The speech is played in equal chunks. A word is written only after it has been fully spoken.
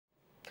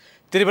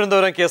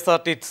Trivandrum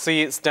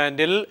KSRTC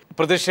standil,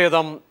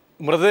 Pradeshedam,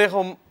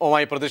 Mradehom,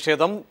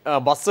 Pradeshedam,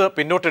 Bus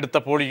Pinoted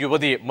the Poli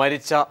Yuvadi,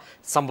 Maricha,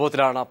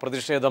 Sambotrana,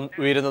 Pradeshedam,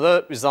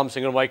 Viranada, Vizam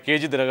Singer, my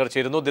KG, the Nagar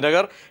Chirino, the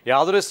Nagar,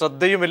 Yadris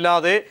Radde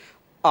Milade,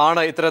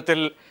 Ana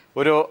Itratil,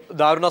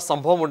 Daruna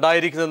Sampo,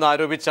 Mundairik and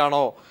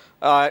Narovichano,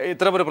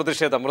 Itrabra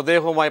Pradeshedam,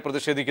 Mradehom, my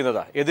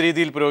Pradeshedikina,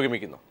 Edridil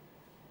Progimikino.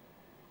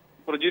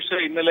 Producer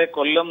ഇന്നലെ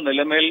കൊല്ലം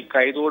നിലമേൽ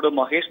കൈതോട്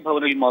മഹേഷ്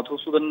ഭവനിൽ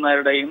മധുസൂദൻ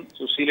നായരുടെയും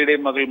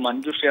സുശീലയുടെയും മകൾ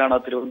മഞ്ജുഷയാണ്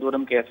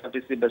Thiruvananthapuram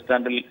KSRTC bus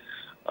സ്റ്റാൻഡിൽ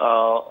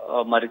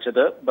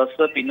മരിച്ചത്.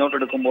 Bus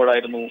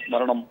പിന്നോട്ടെടുക്കുമ്പോഴായിരുന്നു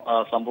മരണം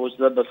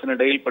സംഭവിച്ചത്.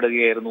 ബസ്സിനിടയിൽ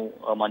പെടുകയായിരുന്നു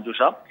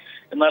മഞ്ജുഷ.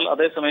 എന്നാൽ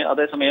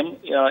അതേസമയം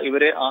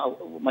ഇവരെ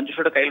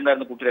മഞ്ജുഷയുടെ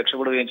കയ്യിലുണ്ടായിരുന്ന കുട്ടി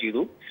രക്ഷപ്പെടുകയും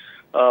ചെയ്തു.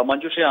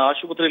 മഞ്ജുഷയെ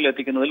ആശുപത്രിയിൽ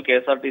എത്തിക്കുന്നതിൽ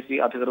KSRTC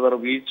അധികൃതർ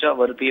വീഴ്ച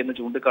വരുത്തിയെന്ന്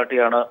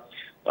ചൂണ്ടിക്കാട്ടിയാണ്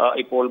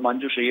ഇപ്പോൾ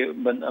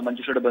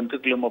മഞ്ജുഷയുടെ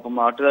ബന്ധുക്കളും ഒപ്പം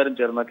നാട്ടുകാരും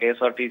ചേർന്ന്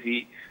KSRTC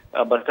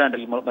ബസ്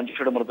സ്റ്റാൻഡിൽ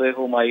മഞ്ജുഷയുടെ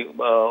മൃതദേഹവുമായി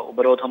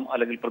ഉപരോധം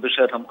അല്ലെങ്കിൽ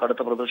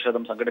കടുത്ത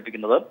പ്രതിഷേധം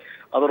സംഘടിപ്പിക്കുന്നത്.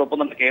 അതോടൊപ്പം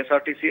തന്നെ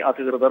KSRTC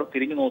അധികൃതർ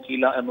തിരിഞ്ഞു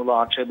നോക്കിയില്ല എന്നുള്ള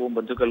ആക്ഷേപവും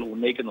ബന്ധുക്കൾ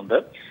ഉന്നയിക്കുന്നുണ്ട്.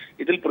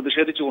 ഇതിൽ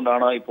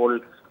പ്രതിഷേധിച്ചുകൊണ്ടാണ് ഇപ്പോൾ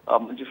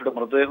മഞ്ജുഷയുടെ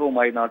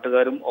മൃതദേഹവുമായി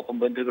നാട്ടുകാരും ഒപ്പം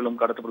ബന്ധുക്കളും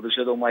കടുത്ത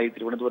പ്രതിഷേധവുമായി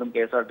തിരുവനന്തപുരം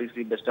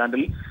KSRTC ബസ്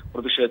സ്റ്റാൻഡിൽ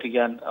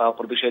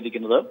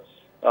പ്രതിഷേധിക്കുന്നത്.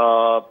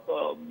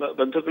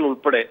 ബന്ധുക്കൾ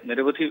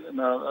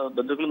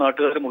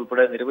നാട്ടുകാരും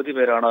ഉൾപ്പെടെ നിരവധി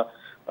പേരാണ്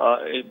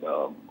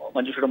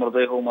മഞ്ജുഷയുടെ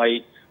മൃതദേഹവുമായി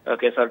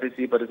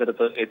KSRTC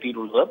പരിസരത്ത്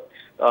എത്തിയിട്ടുള്ളത്.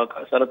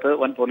 സ്ഥലത്ത്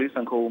വൻ പോലീസ്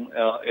സംഘവും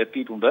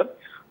എത്തിയിട്ടുണ്ട്.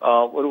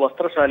 ഒരു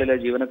വസ്ത്രശാലയിലെ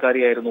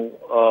ജീവനക്കാരിയായിരുന്നു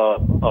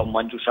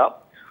മഞ്ജുഷ.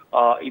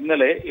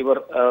 ഇന്നലെ ഇവർ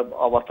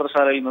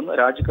വസ്ത്രശാലയിൽ നിന്ന്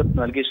രാജിക്കത്ത്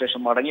നൽകിയ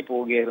ശേഷം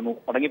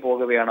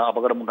മടങ്ങിപ്പോകവെയാണ്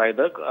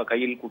അപകടമുണ്ടായത്.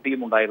 കയ്യിൽ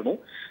കുട്ടിയും ഉണ്ടായിരുന്നു.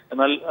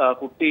 എന്നാൽ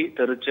കുട്ടി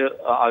തെറിച്ച്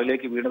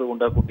അതിലേക്ക്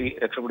വീണതുകൊണ്ട് കുട്ടി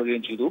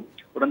രക്ഷപ്പെടുകയും ചെയ്തു.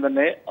 ഉടൻ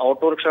തന്നെ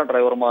ഓട്ടോറിക്ഷ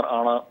ഡ്രൈവർമാർ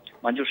ആണ്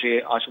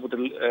മഞ്ജുഷയെ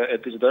ആശുപത്രിയിൽ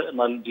എത്തിച്ചത്.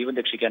 എന്നാൽ ജീവൻ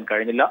രക്ഷിക്കാൻ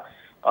കഴിഞ്ഞില്ല.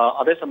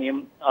 അതേസമയം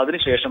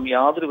അതിനുശേഷം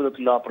യാതൊരു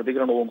വിധത്തിലുള്ള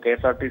പ്രതികരണവും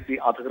KSRTC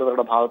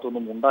അധികൃതരുടെ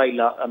ഭാഗത്തുനിന്നും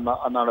ഉണ്ടായില്ല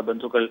എന്നാണ്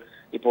ബന്ധുക്കൾ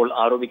ഇപ്പോൾ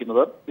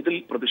ആരോപിക്കുന്നത്. ഇതിൽ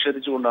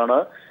പ്രതിഷേധിച്ചുകൊണ്ടാണ്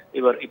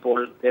ഇവർ ഇപ്പോൾ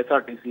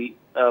KSRTC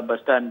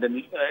ബസ് സ്റ്റാൻഡിൽ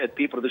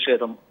എത്തി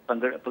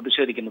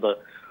പ്രതിഷേധിക്കുന്നത്.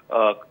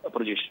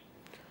 പ്രജീഷ്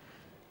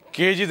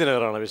KG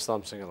ദിനകറാണ്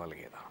വിശദാംശങ്ങൾ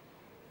നൽകിയത്.